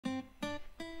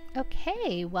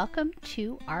Okay, welcome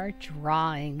to our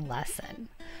drawing lesson.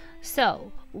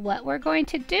 So what we're going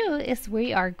to do is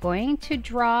we are going to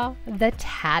draw the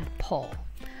tadpole.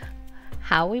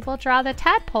 How we will draw the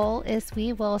tadpole is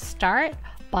we will start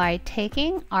by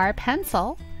taking our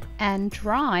pencil and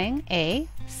drawing a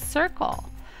circle.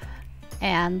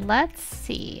 And let's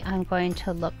see, I'm going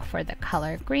to look for the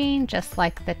color green just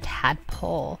like the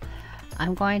tadpole.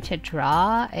 I'm going to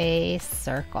draw a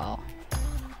circle.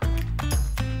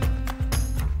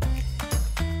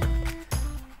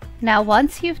 Now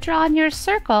once you've drawn your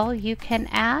circle, you can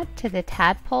add to the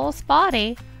tadpole's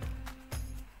body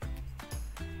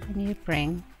and you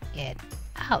bring it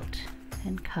out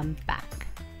and come back.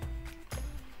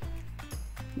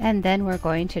 And then we're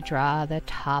going to draw the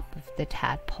top of the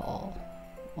tadpole.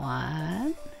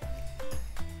 1,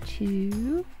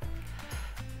 2,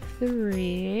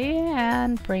 3,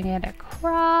 and bring it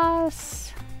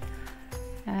across.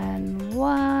 And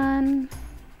 1,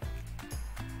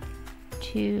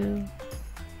 2,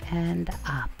 and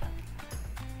up.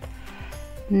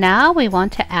 Now we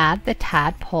want to add the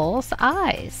tadpole's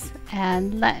eyes,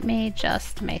 and let me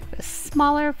just make this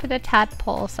smaller for the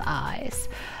tadpole's eyes.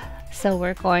 So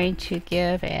we're going to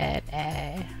give it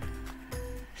a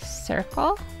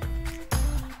circle,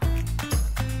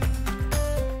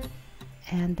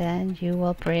 and then you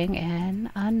will bring in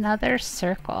another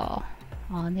circle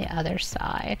on the other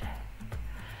side.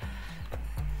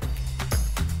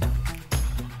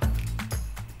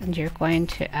 And you're going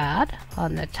to add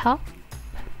on the top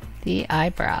the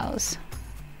eyebrows.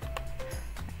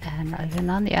 And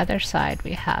even on the other side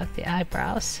we have the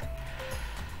eyebrows.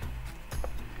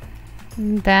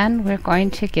 And then we're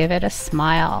going to give it a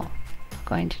smile. I'm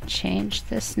going to change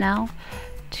this now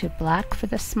to black for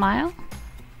the smile.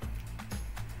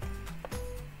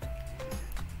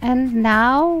 And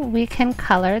now we can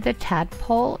color the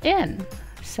tadpole in.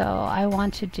 So I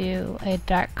want to do a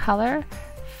dark color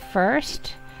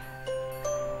first.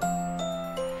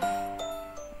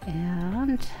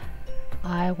 And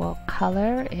I will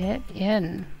color it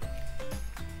in.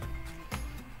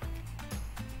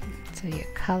 So you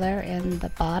color in the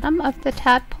bottom of the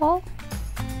tadpole.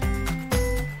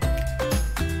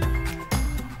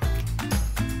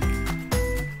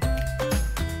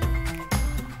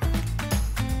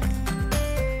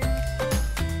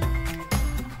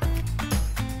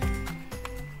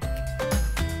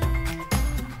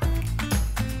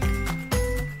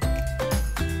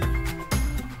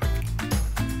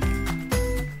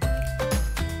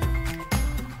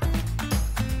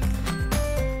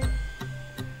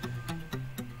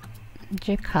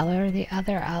 You color the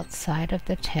other outside of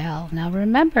the tail. Now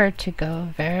remember to go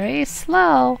very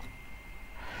slow,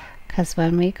 because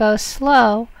when we go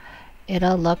slow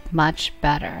it'll look much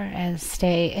better, and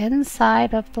stay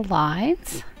inside of the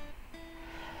lines.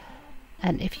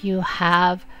 And if you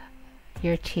have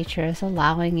your teacher is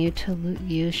allowing you to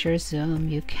use your zoom,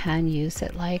 you can use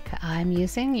it like I'm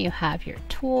using. You have your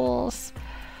tools,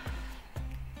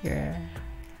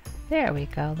 there we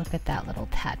go. Look at that little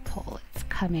tadpole. It's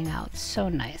coming out so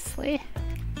nicely.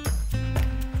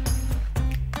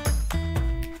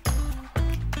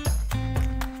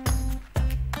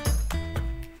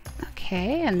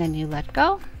 Okay, and then you let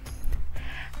go.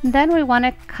 And then we want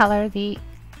to color the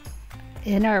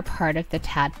inner part of the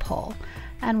tadpole,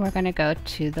 and we're going to go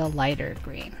to the lighter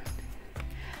green.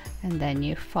 And then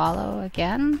you follow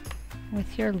again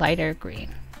with your lighter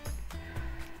green.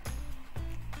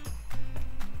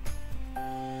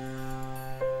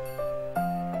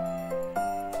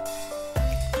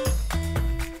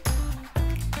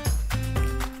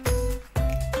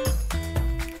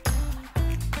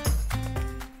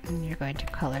 Going to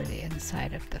color the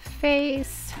inside of the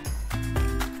face.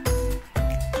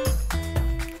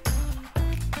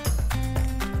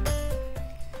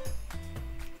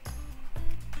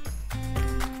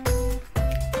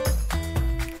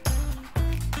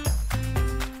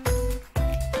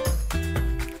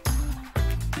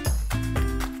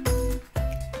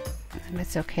 And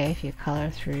it's okay if you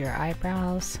color through your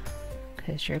eyebrows,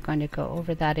 because you're going to go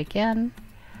over that again.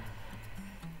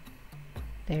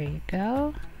 There you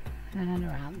go. And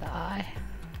around the eye.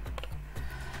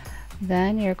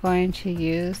 Then you're going to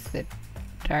use the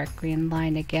dark green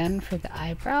line again for the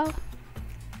eyebrow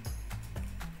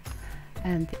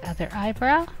and the other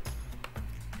eyebrow.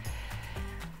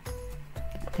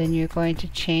 Then you're going to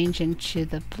change into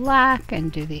the black and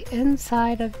do the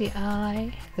inside of the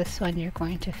eye. This one you're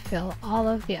going to fill all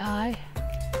of the eye.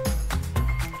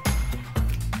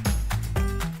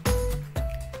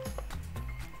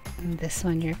 And this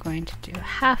one you're going to do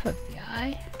half of the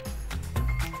eye.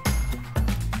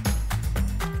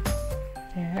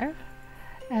 There.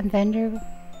 And then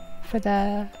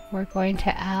we're going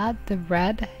to add the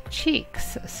red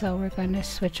cheeks. So we're going to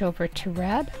switch over to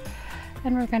red,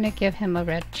 and we're going to give him a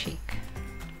red cheek.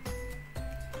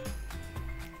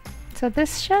 So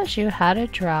this shows you how to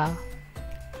draw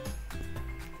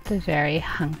the very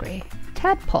hungry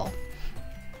tadpole.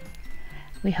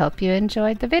 We hope you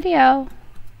enjoyed the video.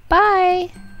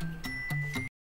 Bye!